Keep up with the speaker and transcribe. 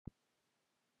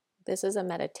This is a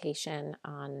meditation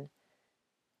on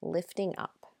lifting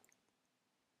up.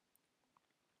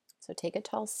 So take a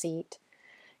tall seat,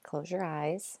 close your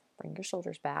eyes, bring your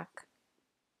shoulders back,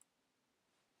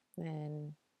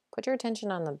 and put your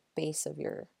attention on the base of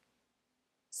your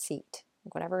seat,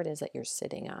 whatever it is that you're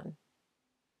sitting on.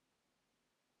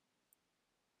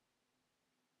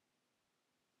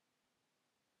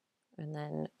 And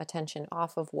then attention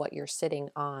off of what you're sitting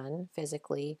on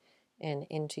physically and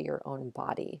into your own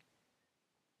body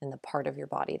and the part of your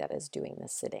body that is doing the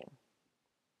sitting.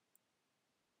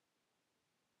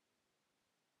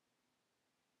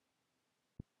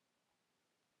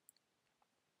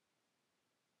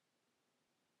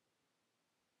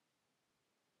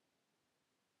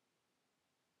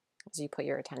 As you put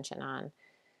your attention on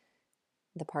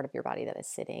the part of your body that is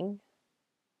sitting,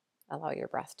 allow your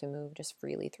breath to move just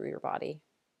freely through your body.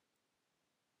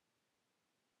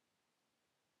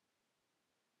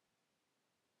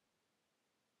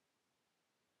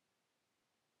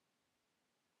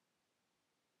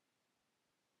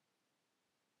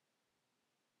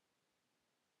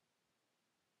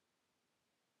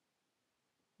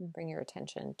 And bring your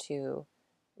attention to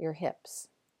your hips.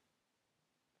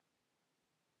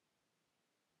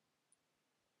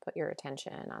 Put your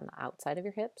attention on the outside of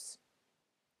your hips.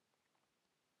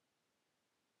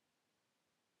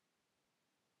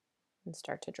 And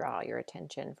start to draw your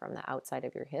attention from the outside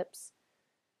of your hips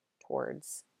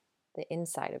towards the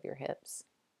inside of your hips,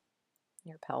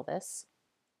 your pelvis.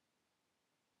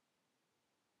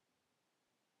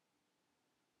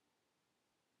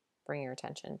 Bring your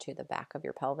attention to the back of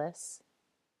your pelvis.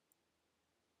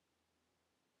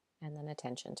 And then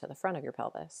attention to the front of your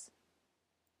pelvis.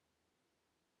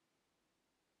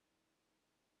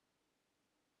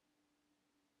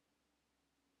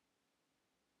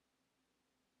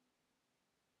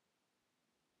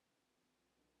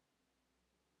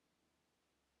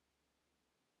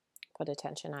 Put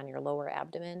attention on your lower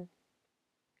abdomen.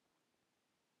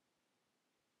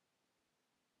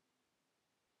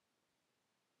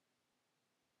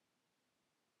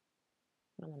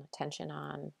 And then attention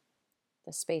on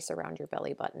the space around your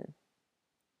belly button.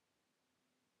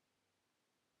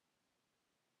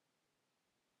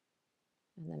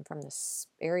 And then from this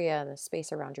area, the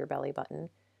space around your belly button,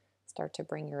 start to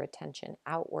bring your attention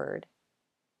outward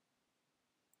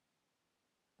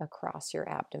across your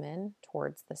abdomen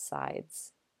towards the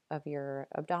sides of your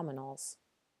abdominals,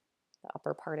 the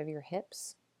upper part of your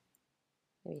hips,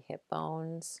 maybe hip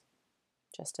bones,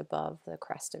 just above the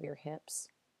crest of your hips.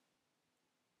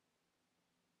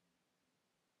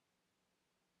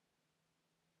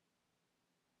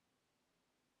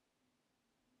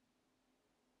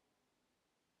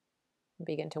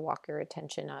 Begin to walk your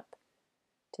attention up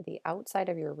to the outside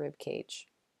of your rib cage,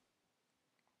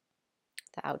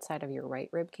 the outside of your right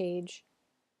rib cage,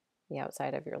 the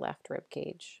outside of your left rib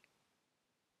cage.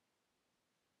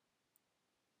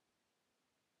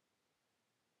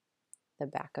 The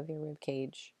back of your rib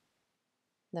cage,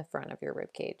 the front of your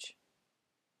rib cage.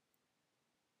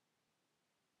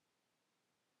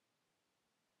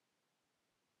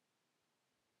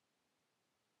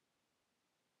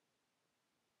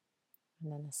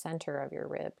 And then the center of your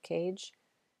rib cage,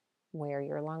 where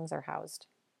your lungs are housed.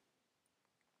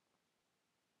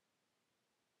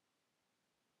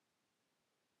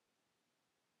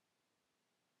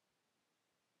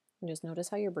 And just notice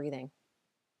how you're breathing.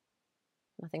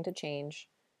 Nothing to change,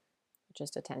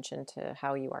 just attention to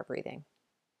how you are breathing.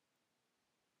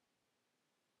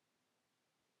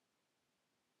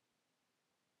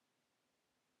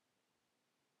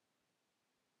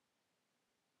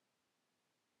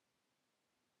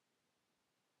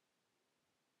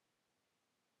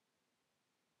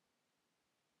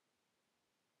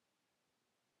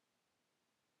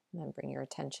 And then bring your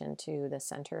attention to the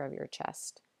center of your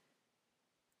chest.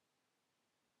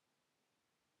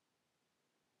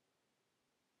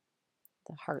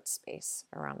 The heart space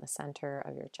around the center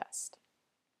of your chest.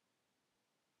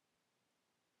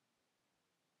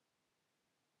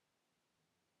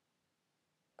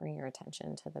 Bring your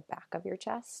attention to the back of your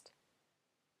chest,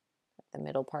 the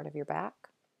middle part of your back,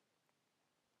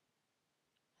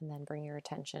 and then bring your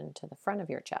attention to the front of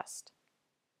your chest,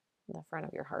 the front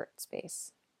of your heart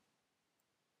space.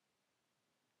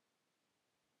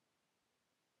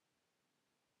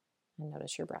 And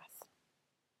notice your breath.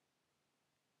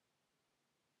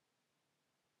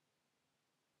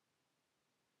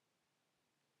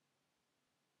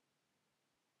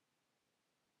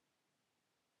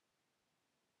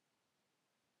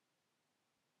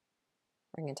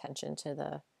 Bring attention to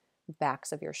the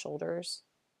backs of your shoulders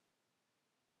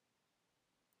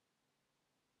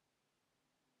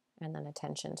And then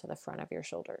attention to the front of your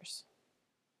shoulders.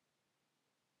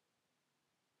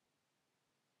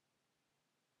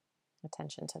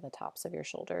 Attention to the tops of your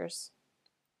shoulders.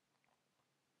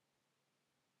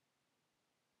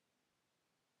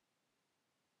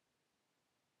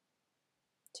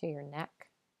 To your neck.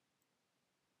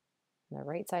 The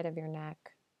right side of your neck,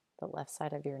 the left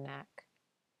side of your neck.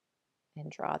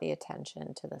 And draw the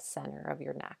attention to the center of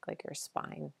your neck, like your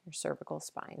spine, your cervical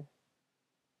spine.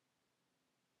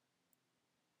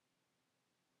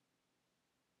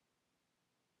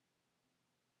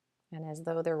 And as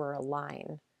though there were a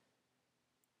line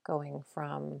going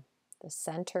from the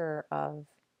center of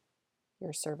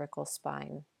your cervical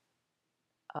spine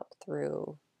up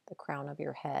through the crown of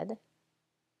your head,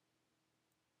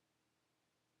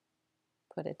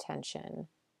 put attention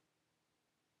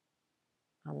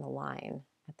on the line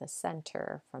at the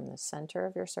center, from the center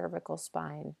of your cervical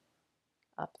spine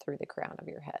up through the crown of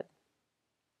your head.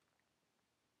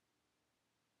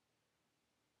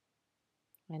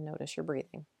 And notice your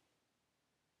breathing.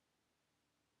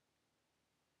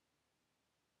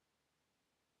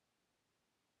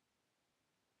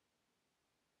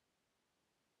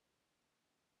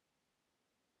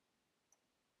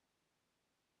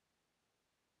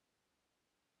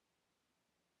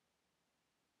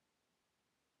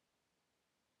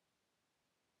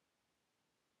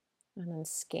 And then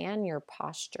scan your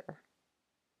posture.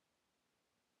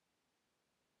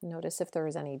 Notice if there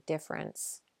was any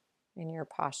difference in your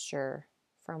posture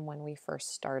from when we first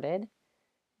started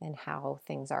and how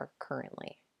things are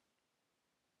currently.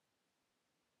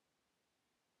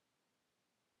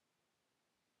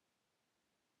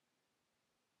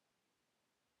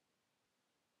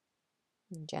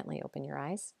 And gently open your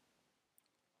eyes.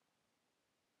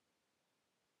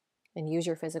 And use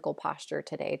your physical posture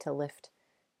today to lift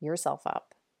yourself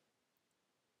up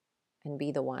and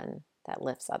be the one that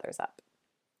lifts others up.